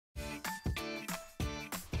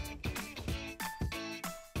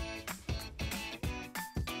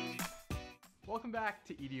Welcome back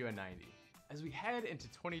to EDU at 90. As we head into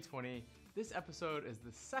 2020, this episode is the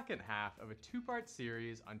second half of a two-part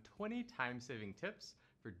series on 20 time-saving tips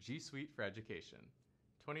for G Suite for Education.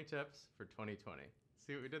 20 tips for 2020.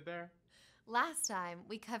 See what we did there? Last time,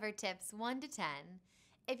 we covered tips 1 to 10.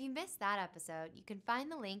 If you missed that episode, you can find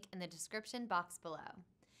the link in the description box below.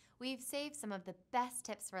 We've saved some of the best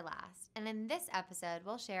tips for last, and in this episode,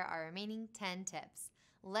 we'll share our remaining 10 tips.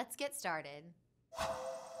 Let's get started.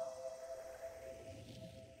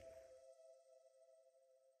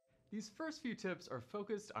 These first few tips are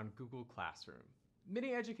focused on Google Classroom.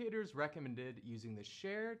 Many educators recommended using the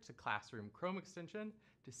Share to Classroom Chrome extension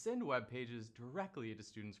to send web pages directly to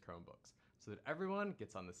students' Chromebooks so that everyone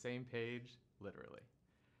gets on the same page, literally.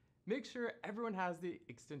 Make sure everyone has the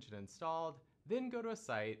extension installed, then go to a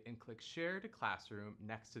site and click Share to Classroom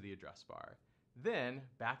next to the address bar. Then,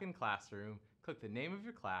 back in Classroom, click the name of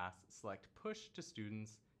your class, select Push to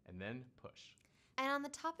Students, and then Push. And on the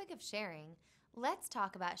topic of sharing, let's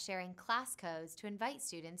talk about sharing class codes to invite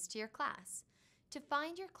students to your class. To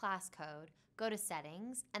find your class code, go to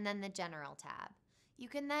Settings and then the General tab. You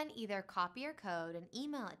can then either copy your code and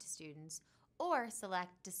email it to students, or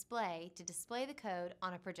select Display to display the code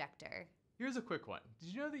on a projector. Here's a quick one.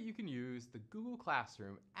 Did you know that you can use the Google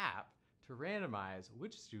Classroom app to randomize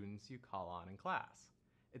which students you call on in class?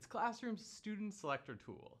 It's Classroom's student selector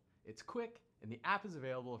tool. It's quick, and the app is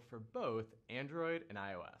available for both Android and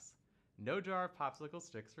iOS. No jar of popsicle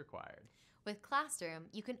sticks required. With Classroom,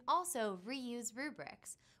 you can also reuse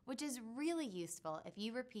rubrics, which is really useful if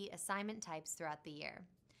you repeat assignment types throughout the year.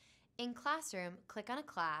 In Classroom, click on a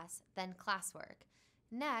class, then Classwork.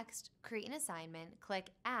 Next, create an assignment,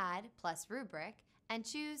 click Add plus Rubric, and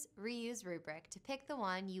choose Reuse Rubric to pick the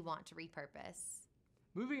one you want to repurpose.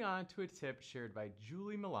 Moving on to a tip shared by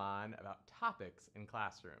Julie Milan about topics in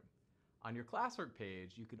Classroom. On your Classwork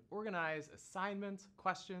page, you can organize assignments,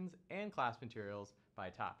 questions, and class materials by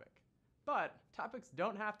topic. But topics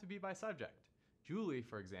don't have to be by subject. Julie,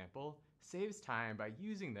 for example, saves time by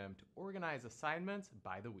using them to organize assignments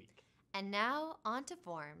by the week. And now, on to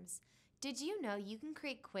forms. Did you know you can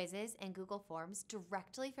create quizzes in Google Forms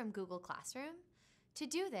directly from Google Classroom? To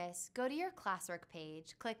do this, go to your Classwork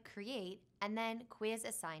page, click Create, and then Quiz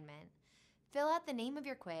Assignment. Fill out the name of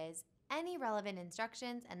your quiz, any relevant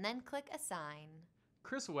instructions, and then click Assign.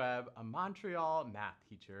 Chris Webb, a Montreal math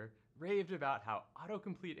teacher, raved about how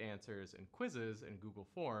autocomplete answers and quizzes in Google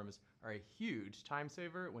Forms are a huge time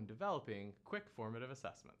saver when developing quick formative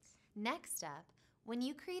assessments. Next up, when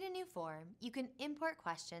you create a new form, you can import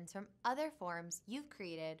questions from other forms you've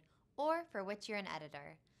created or for which you're an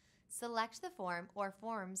editor. Select the form or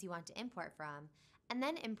forms you want to import from, and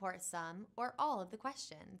then import some or all of the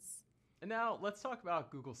questions. And now let's talk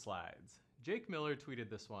about Google Slides. Jake Miller tweeted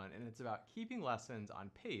this one, and it's about keeping lessons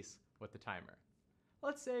on pace with the timer.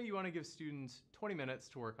 Let's say you want to give students 20 minutes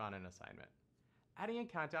to work on an assignment. Adding a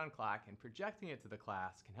countdown clock and projecting it to the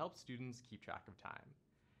class can help students keep track of time.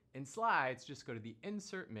 In Slides, just go to the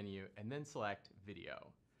Insert menu and then select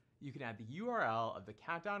Video. You can add the URL of the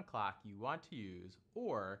countdown clock you want to use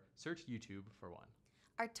or search YouTube for one.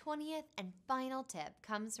 Our 20th and final tip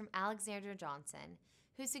comes from Alexandra Johnson,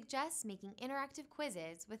 who suggests making interactive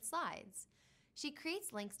quizzes with slides. She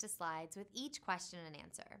creates links to slides with each question and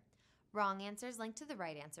answer. Wrong answers link to the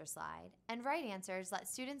right answer slide, and right answers let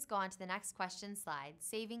students go on to the next question slide,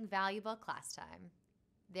 saving valuable class time.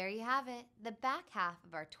 There you have it, the back half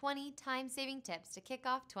of our 20 time-saving tips to kick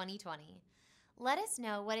off 2020. Let us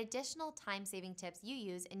know what additional time-saving tips you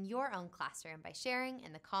use in your own classroom by sharing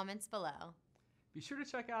in the comments below. Be sure to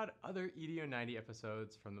check out other EDU 90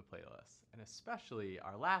 episodes from the playlist, and especially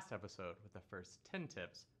our last episode with the first 10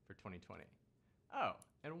 tips for 2020. Oh,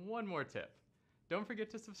 and one more tip. Don't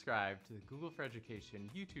forget to subscribe to the Google for Education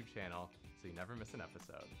YouTube channel so you never miss an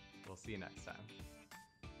episode. We'll see you next time.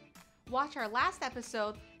 Watch our last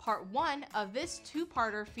episode, part 1 of this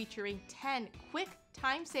two-parter featuring 10 quick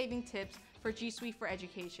time-saving tips for G Suite for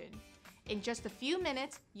Education. In just a few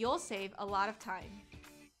minutes, you'll save a lot of time.